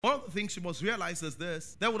One of the things you must realize is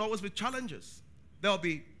this: there will always be challenges. There will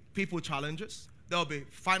be people challenges. There will be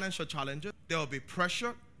financial challenges. There will be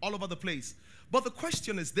pressure all over the place. But the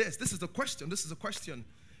question is this. This is the question.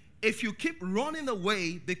 If you keep running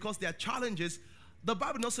away because there are challenges, the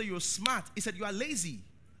Bible does not say you're smart. It said you are lazy.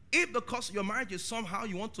 If because your marriage is somehow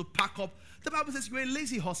you want to pack up, the Bible says you're a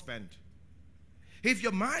lazy husband. If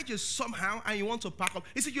your marriage is somehow and you want to pack up,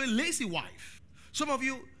 it says you're a lazy wife. Some of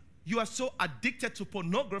you are so addicted to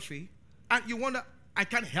pornography and you wonder, I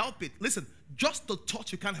can't help it. Listen, just the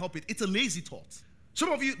thought, you can't help it. It's a lazy thought.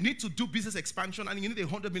 Some of you need to do business expansion and you need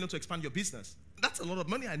 100 million to expand your business. That's a lot of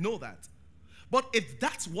money, I know that. But if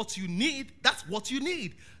that's what you need, that's what you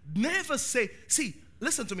need. Never say, see,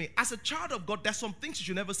 listen to me. As a child of God, there's some things you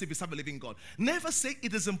should never say beside believing God. Never say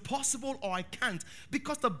it is impossible or I can't.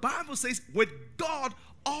 Because the Bible says with God,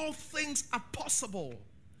 all things are possible.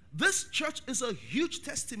 This church is a huge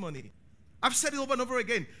testimony. I've said it over and over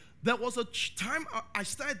again. There was a time I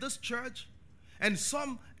started this church and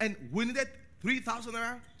we needed 3,000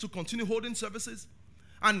 naira to continue holding services.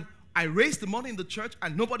 And I raised the money in the church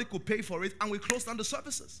and nobody could pay for it and we closed down the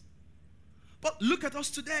services. But look at us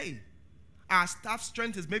today. Our staff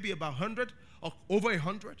strength is maybe about 100 or over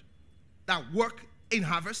 100 that work in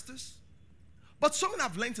harvesters. But something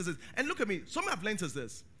I've learned is this, and look at me, something I've learned is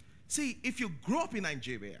this. See, if you grow up in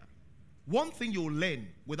Nigeria, one thing you'll learn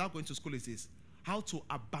without going to school is this: how to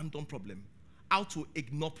abandon problems, how to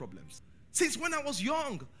ignore problems. Since when I was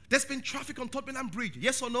young, there's been traffic on Tottenham Bridge,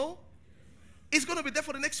 yes or no? It's going to be there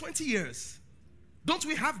for the next 20 years. Don't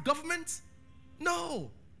we have government? No.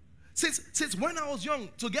 Since when I was young,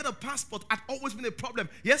 to get a passport had always been a problem,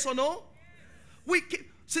 yes or no?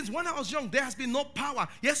 Since when I was young, there has been no power,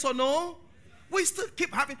 yes or no? We still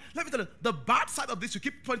keep having, let me tell you, the bad side of this, you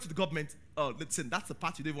keep pointing to the government. Oh, listen, that's the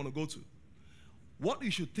part you don't want to go to. What you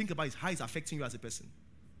should think about is how it's affecting you as a person.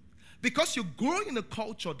 Because you're growing in a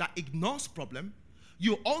culture that ignores problem,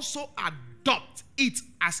 you also adopt it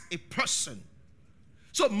as a person.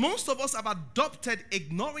 So most of us have adopted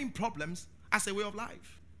ignoring problems as a way of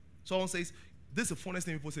life. Someone says, this is the funniest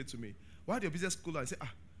thing people say to me. Why do your business school? I say,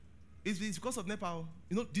 it's because of NEPA.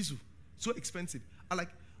 You know, diesel, so expensive. I like,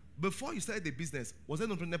 before you started the business, was there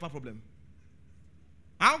no NEPA problem?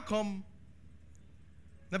 How come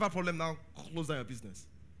NEPA problem now close down your business?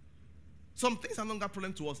 Some things are not that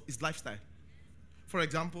problem to us, it's lifestyle. For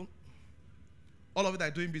example, all of it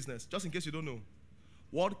are doing business. Just in case you don't know,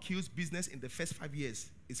 what kills business in the first 5 years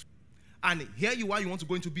is, and here you are, you want to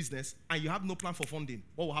go into business and you have no plan for funding.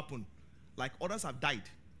 What will happen? Like others have died,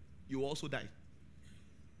 you will also die.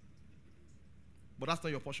 But that's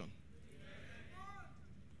not your portion.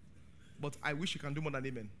 But I wish you can do more than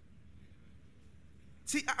amen.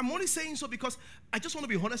 See, I'm only saying so because I just want to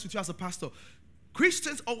be honest with you as a pastor.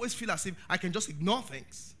 Christians always feel as if I can just ignore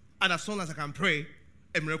things, and as soon as I can pray,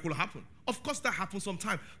 a miracle will happen. Of course that happens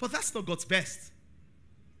sometimes, but that's not God's best.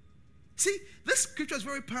 See, this scripture is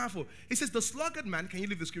very powerful. It says, the sluggard man, can you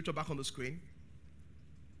leave the scripture back on the screen?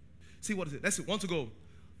 See, what is it? Let's see, 1 to go.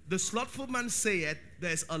 The slothful man saith,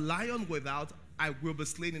 there's a lion without, I will be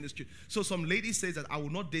slain in the street. So some lady says that I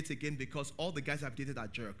will not date again because all the guys I've dated are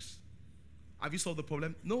jerks. Have you solved the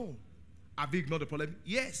problem? No. Have you ignored the problem?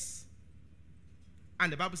 Yes.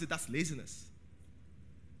 And the Bible says that's laziness.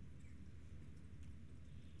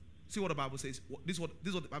 See what the Bible says. This is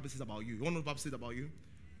what the Bible says about you. You want to know what the Bible says about you?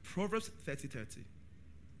 Proverbs 30:30.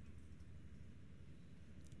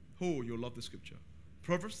 Oh, you'll love the scripture.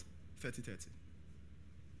 Proverbs 30:30.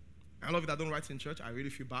 I love it. I don't write in church. I really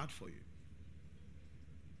feel bad for you.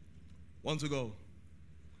 1 to go.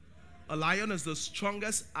 A lion is the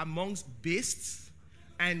strongest amongst beasts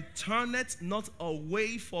and turneth not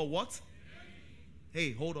away for what?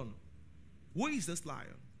 Hey, hold on. Who is this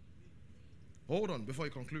lion? Hold on before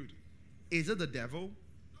you conclude. Is it the devil?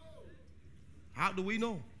 How do we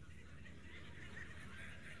know?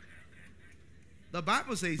 The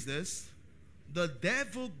Bible says this. The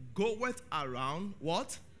devil goeth around,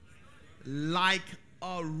 what? Like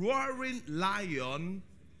a roaring lion.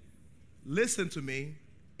 Listen to me.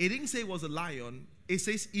 It didn't say it was a lion. It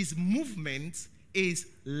says his movement is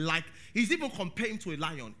like, he's even comparing to a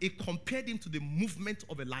lion. It compared him to the movement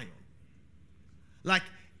of a lion. Like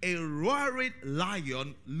a roaring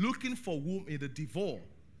lion looking for whom he would devour.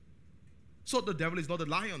 So the devil is not a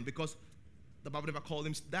lion because the Bible never called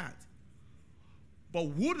him that. But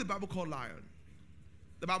who did the Bible call lion?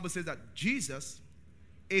 The Bible says that Jesus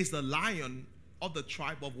is the lion of the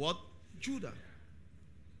tribe of what? Judah.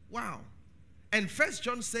 Wow. And 1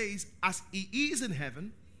 John says, as he is in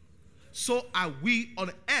heaven, so are we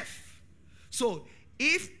on earth. So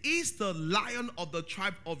if he's the lion of the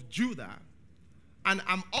tribe of Judah, and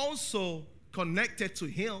I'm also connected to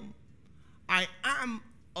him. I am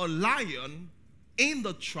a lion in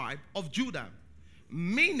the tribe of Judah.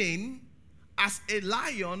 Meaning, as a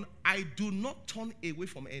lion, I do not turn away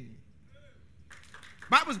from any.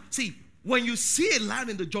 Bible, see, when you see a lion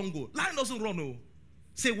in the jungle, lion doesn't run, no.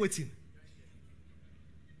 Say waiting.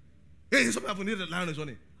 Hey, somebody have needed a lion is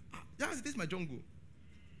running. Yes, this is my jungle.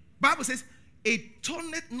 Bible says, it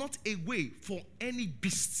turneth not away for any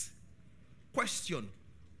beast. Question,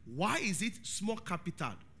 why is it small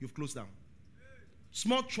capital you've closed down?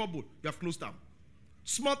 Small trouble you have closed down.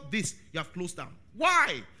 Small this you have closed down.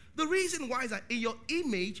 Why? The reason why is that in your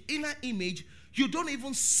image, inner image, you don't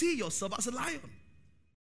even see yourself as a lion.